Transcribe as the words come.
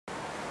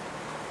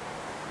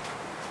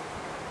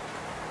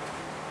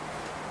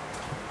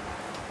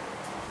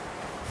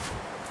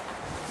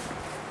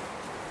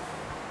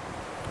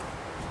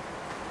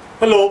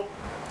Hello,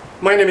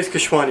 my name is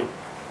Keshwani.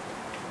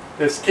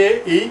 That's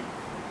K-E-S-H-W-A-N-I,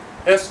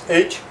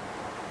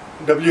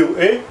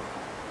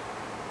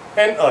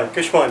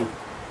 Keshwani.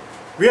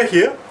 We are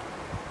here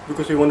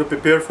because we want to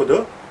prepare for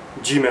the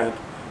GMAT.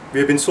 We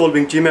have been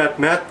solving GMAT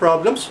math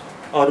problems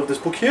out of this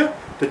book here,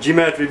 the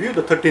GMAT Review,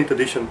 the 13th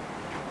edition.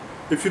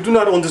 If you do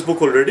not own this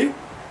book already,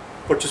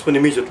 purchase one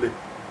immediately.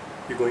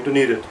 You're going to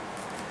need it.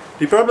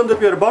 The problem that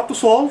we are about to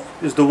solve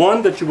is the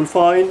one that you will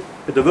find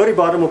at the very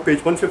bottom of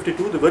page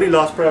 152, the very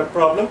last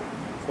problem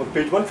on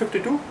page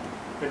 152,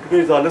 and today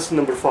is our lesson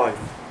number 5.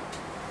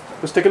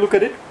 Let's take a look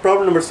at it.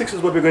 Problem number 6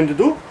 is what we're going to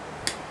do.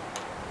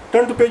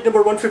 Turn to page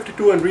number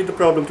 152 and read the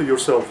problem to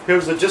yourself.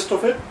 Here's the gist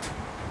of it.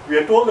 We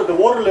are told that the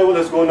water level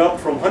has gone up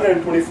from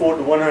 124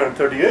 to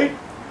 138.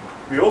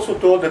 We are also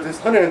told that this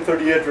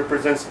 138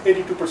 represents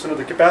 82% of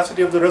the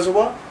capacity of the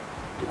reservoir.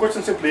 The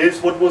question simply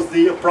is, what was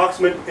the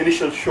approximate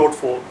initial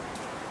shortfall?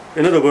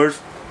 In other words,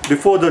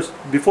 before the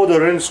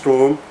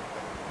rainstorm,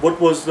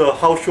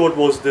 how short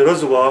was the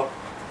reservoir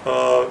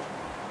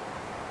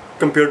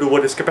compared to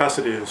what its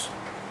capacity is?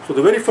 So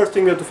the very first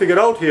thing we have to figure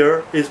out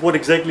here is what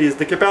exactly is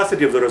the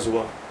capacity of the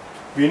reservoir.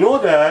 We know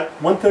that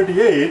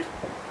 138,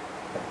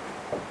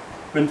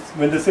 when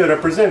they say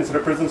represents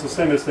the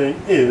same as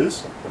saying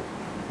is.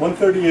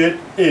 138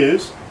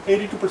 is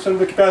 82% of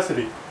the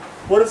capacity.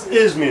 What does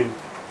is mean?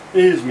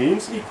 Is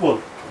means equal.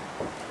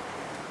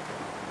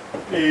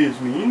 Is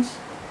means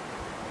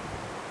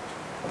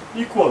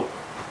equal.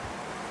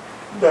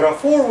 There are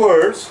four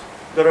words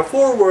that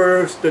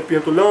we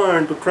have to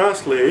learn to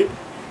translate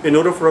in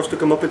order for us to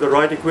come up with the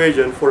right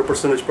equation for a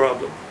percentage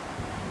problem.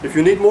 If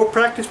you need more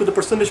practice with the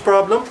percentage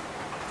problem,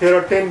 here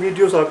are 10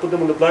 videos. I'll put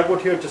them on the blackboard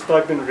here. Just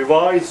type in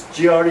revise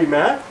GRE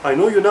math. I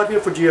know you're not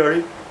here for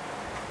GRE.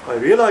 I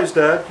realize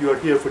that you are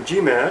here for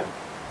GMAT,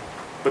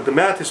 but the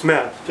math is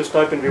math. Just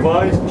type in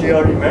revise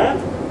GRE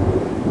math.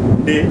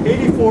 Day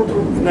 84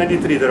 through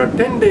 93. There are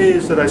 10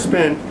 days that I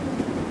spent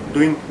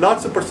doing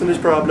lots of percentage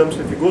problems.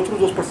 If you go through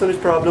those percentage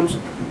problems,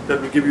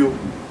 that will give you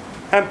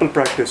ample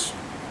practice.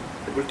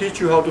 It will teach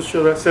you how to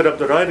set up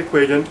the right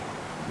equation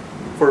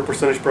for a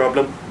percentage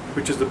problem,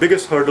 which is the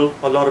biggest hurdle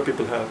a lot of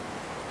people have.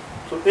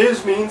 So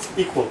is means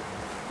equal.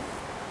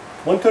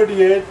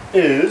 138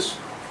 is,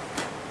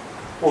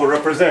 or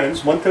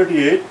represents,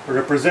 138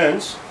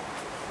 represents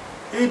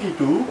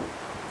 82.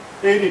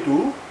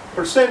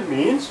 82%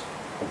 means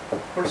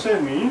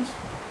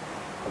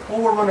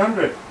over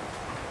 100.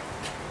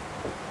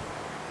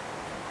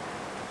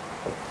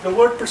 The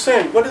word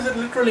percent, what does it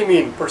literally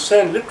mean?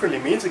 Percent literally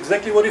means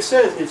exactly what it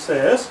says. It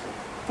says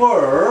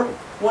per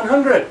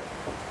 100.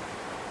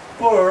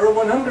 Per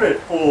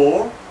 100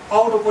 or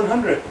out of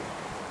 100.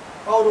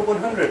 Out of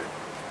 100.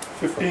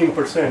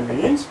 15%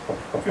 means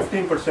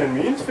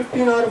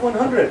 15 out of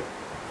 100.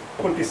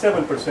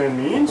 27%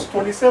 means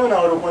 27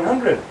 out of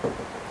 100.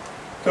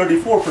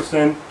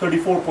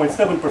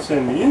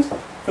 34.7% means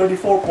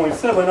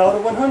 34.7 out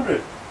of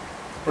 100.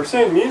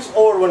 Percent means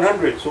over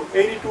 100. So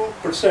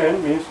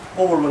 82% means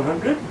over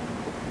 100.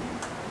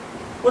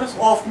 What does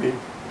off mean?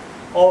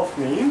 Off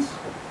means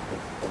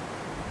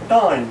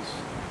times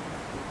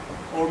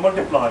or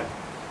multiply.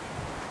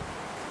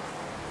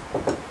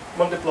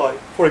 Multiply.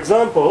 For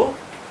example,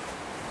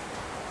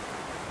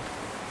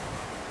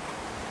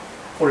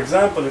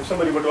 if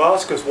somebody were to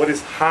ask us what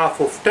is half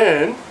of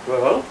 10,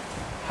 well,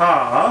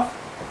 half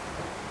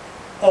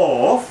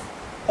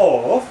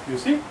of, you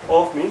see,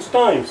 of means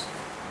times.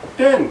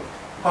 10.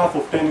 Half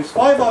of 10 is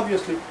 5,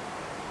 obviously.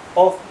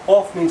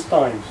 Off means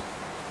times.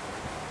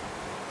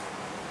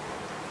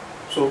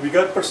 So we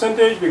got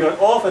percentage, we got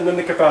off, and then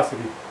the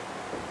capacity.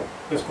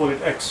 Let's call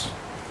it x.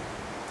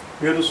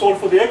 We have to solve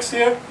for the x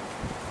here.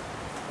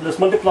 Let's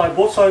multiply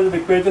both sides of the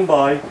equation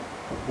by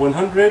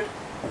 100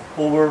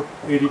 over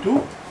 82.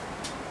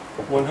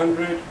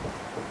 100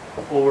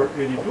 over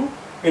 82.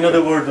 In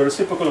other words, the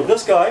reciprocal of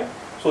this guy,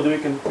 so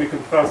that we can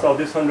cross out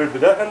this 100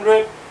 with that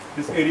 100.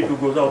 This 82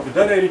 goes out with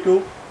that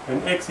 82.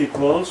 And x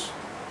equals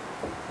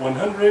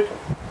 100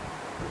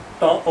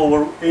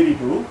 over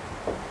 82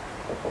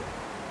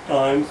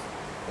 times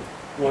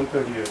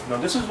 138. Now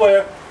this is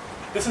where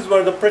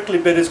the prickly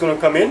bit is going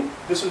to come in.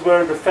 This is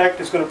where the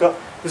fact is going to come.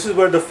 This is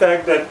where the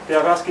fact that they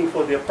are asking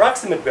for the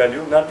approximate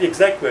value, not the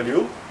exact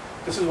value.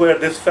 This is where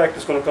this fact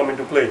is going to come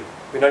into play.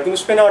 We're not going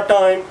to spend our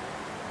time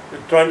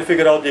trying to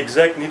figure out the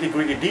exact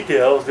nitty-gritty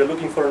details. They're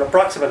looking for an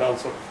approximate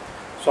answer.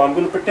 So I'm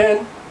going to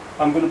pretend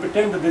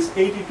that this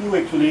 82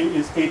 actually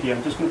is 80.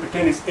 I'm just going to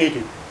pretend it's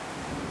 80.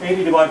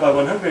 80 divided by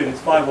 100 is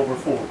 5 over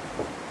 4.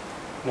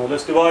 Now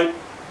let's divide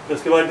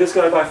this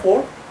guy by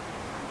 4.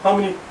 How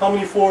many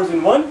 4s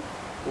in 1?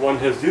 1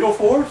 has 0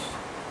 4s.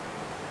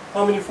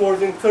 How many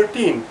 4s in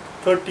 13?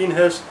 13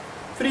 has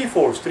 3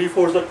 4s. 3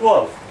 4s are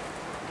 12.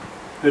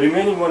 The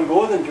remaining one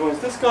goes and joins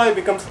this guy,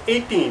 becomes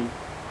 18.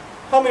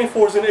 How many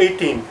 4s in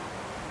 18?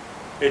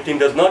 18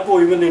 does not go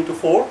evenly into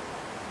 4.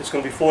 It's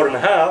going to be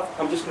 4.5.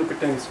 I'm just going to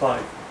pretend it's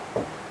 5.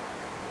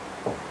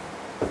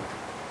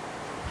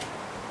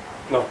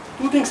 Now,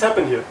 two things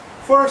happen here.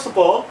 First of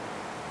all,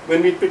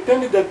 when we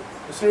pretended that,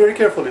 listen very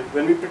carefully,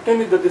 when we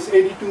pretended that this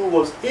 82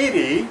 was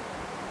 80,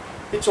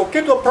 it's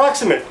okay to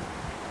approximate.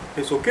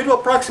 It's okay to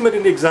approximate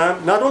in the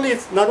exam. Not only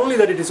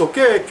that it is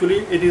okay,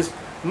 actually, it is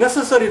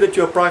necessary that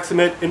you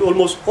approximate in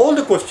almost all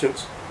the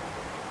questions.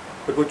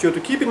 But what you have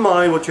to keep in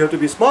mind, what you have to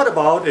be smart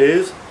about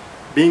is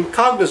being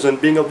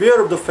cognizant, being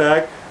aware of the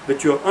fact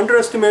that you are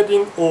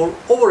underestimating or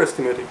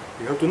overestimating.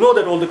 You have to know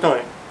that all the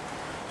time.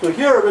 So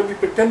here, when we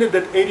pretended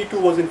that 82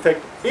 was in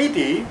fact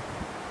 80,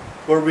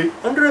 were we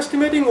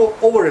underestimating or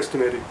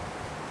overestimating?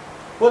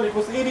 Well, it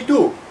was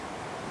 82.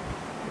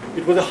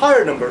 It was a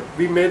higher number.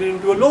 We made it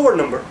into a lower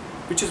number,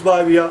 which is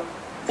why we are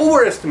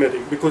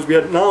overestimating, because we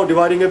are now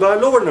dividing it by a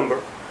lower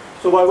number.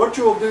 So by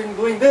virtue of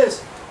doing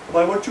this,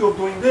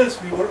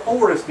 we were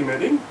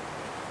overestimating.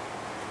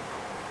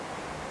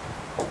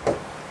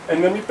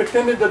 And when we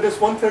pretended that this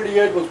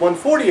 138 was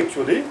 140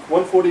 actually,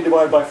 140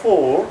 divided by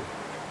 4,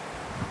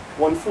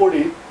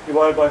 140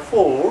 divided by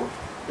 4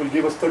 will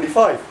give us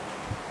 35.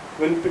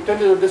 When we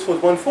pretended that this was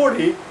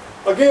 140,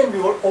 again we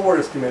were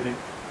overestimating.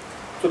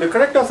 So the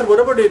correct answer,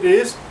 whatever it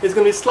is going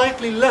to be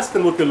slightly less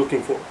than what we're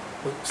looking for.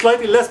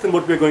 Slightly less than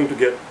what we're going to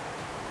get.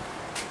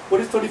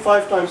 What is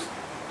 35 times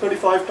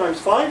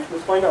 5?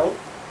 Let's find out.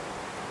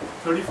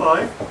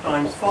 35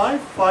 times 5.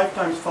 5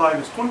 times 5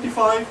 is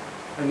 25.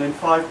 And then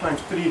 5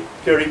 times 3,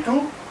 carry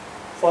 2.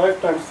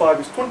 5 times 5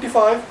 is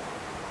 25.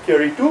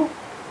 Carry 2.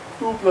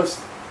 2 plus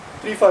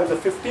 3 5s are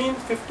 15.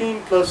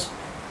 15 plus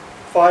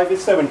 5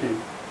 is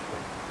 17.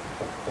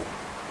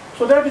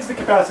 So that is the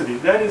capacity.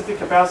 That is the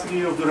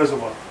capacity of the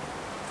reservoir.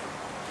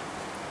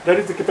 That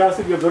is the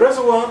capacity of the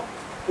reservoir.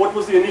 What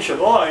was the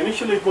initial? Oh,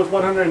 initially it was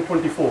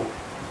 124.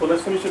 So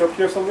let's finish it up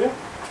here somewhere.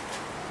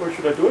 Where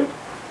should I do it?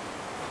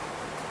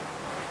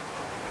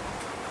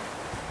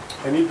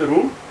 I need the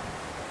room.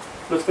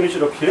 Let's finish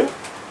it up here.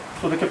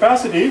 So the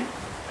capacity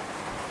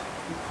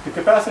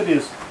is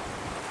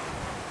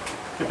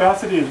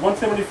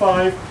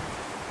 175.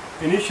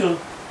 Initial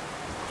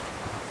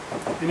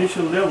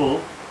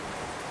level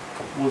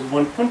was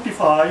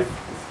 125.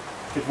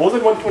 It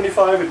wasn't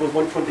 125, it was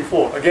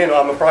 124. Again,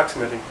 I'm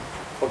approximating.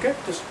 Okay?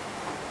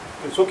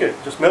 It's okay.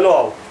 Just mellow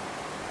out.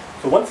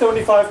 So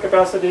 175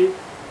 capacity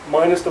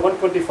minus the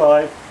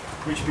 125,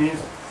 which means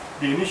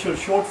the initial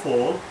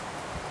shortfall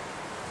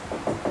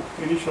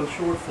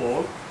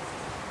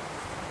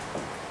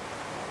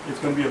is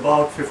going to be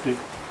about 50.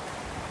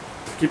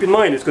 Keep in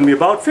mind, it's going to be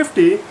about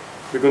 50.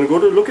 We're going to go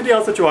to look at the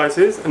answer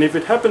choices, and if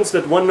it happens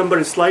that one number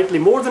is slightly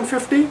more than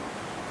 50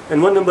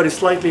 and one number is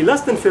slightly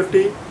less than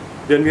 50,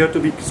 then we have to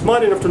be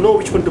smart enough to know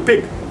which one to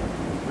pick.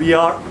 We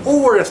are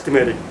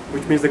overestimating,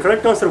 which means the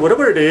correct answer,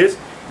 whatever it is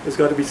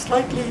got to be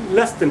slightly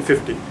less than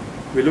 50.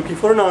 We're looking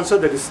for an answer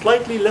that is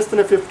slightly less than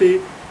a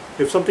 50.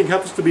 If something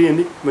happens to be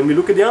when we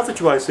look at the answer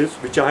choices,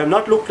 which I have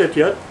not looked at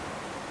yet,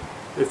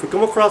 if we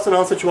come across an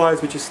answer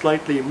choice which is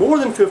slightly more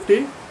than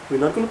 50, we're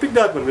not going to pick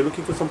that one. We're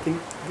looking for something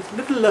a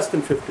little less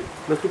than 50.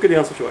 Let's look at the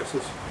answer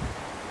choices.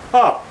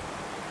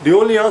 The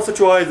only answer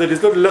choice that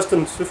is little less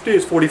than 50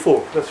 is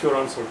 44. That's your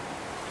answer.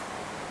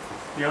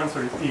 The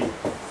answer is E,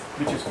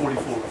 which is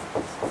 44.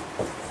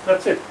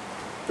 That's it.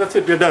 That's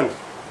it. We're done.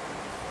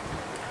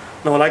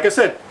 Now, like I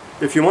said,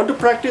 if you want to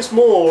practice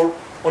more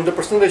on the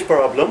percentage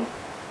problem,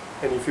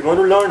 and if you want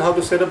to learn how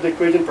to set up the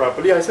equation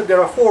properly, I said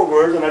there are 4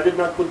 words, and I did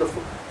not put the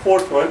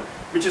 4th one,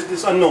 which is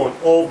this unknown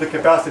of the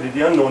capacity,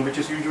 the unknown, which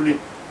is usually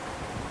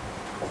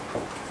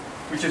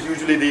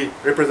the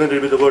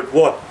represented with the word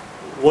what.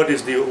 What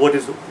is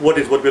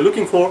what we're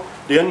looking for?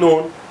 The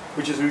unknown,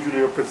 which is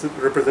usually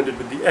represented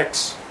with the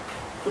X.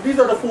 So these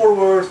are the 4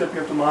 words that we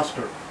have to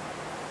master.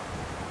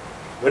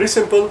 Very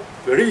simple,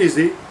 very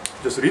easy.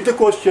 Just read the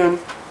question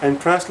and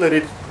translate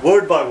it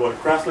word by word.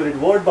 Translate it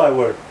word by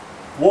word.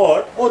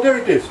 What? Oh, there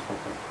it is.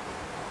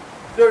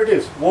 There it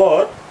is.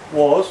 What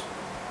was?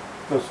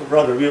 No, so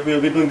rather,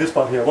 we'll be doing this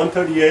part here.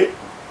 138.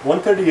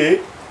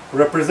 138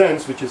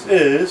 represents, which is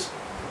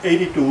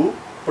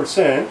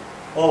 82%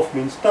 of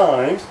means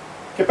times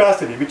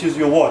capacity, which is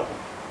your what?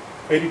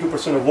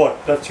 82% of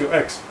what? That's your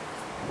X.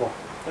 Well,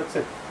 that's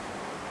it.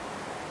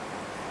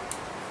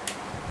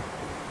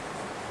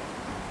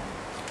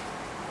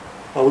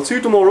 I will see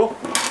you tomorrow,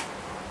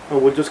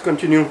 and we'll just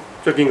continue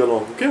checking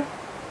along, okay?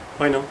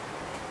 Bye now.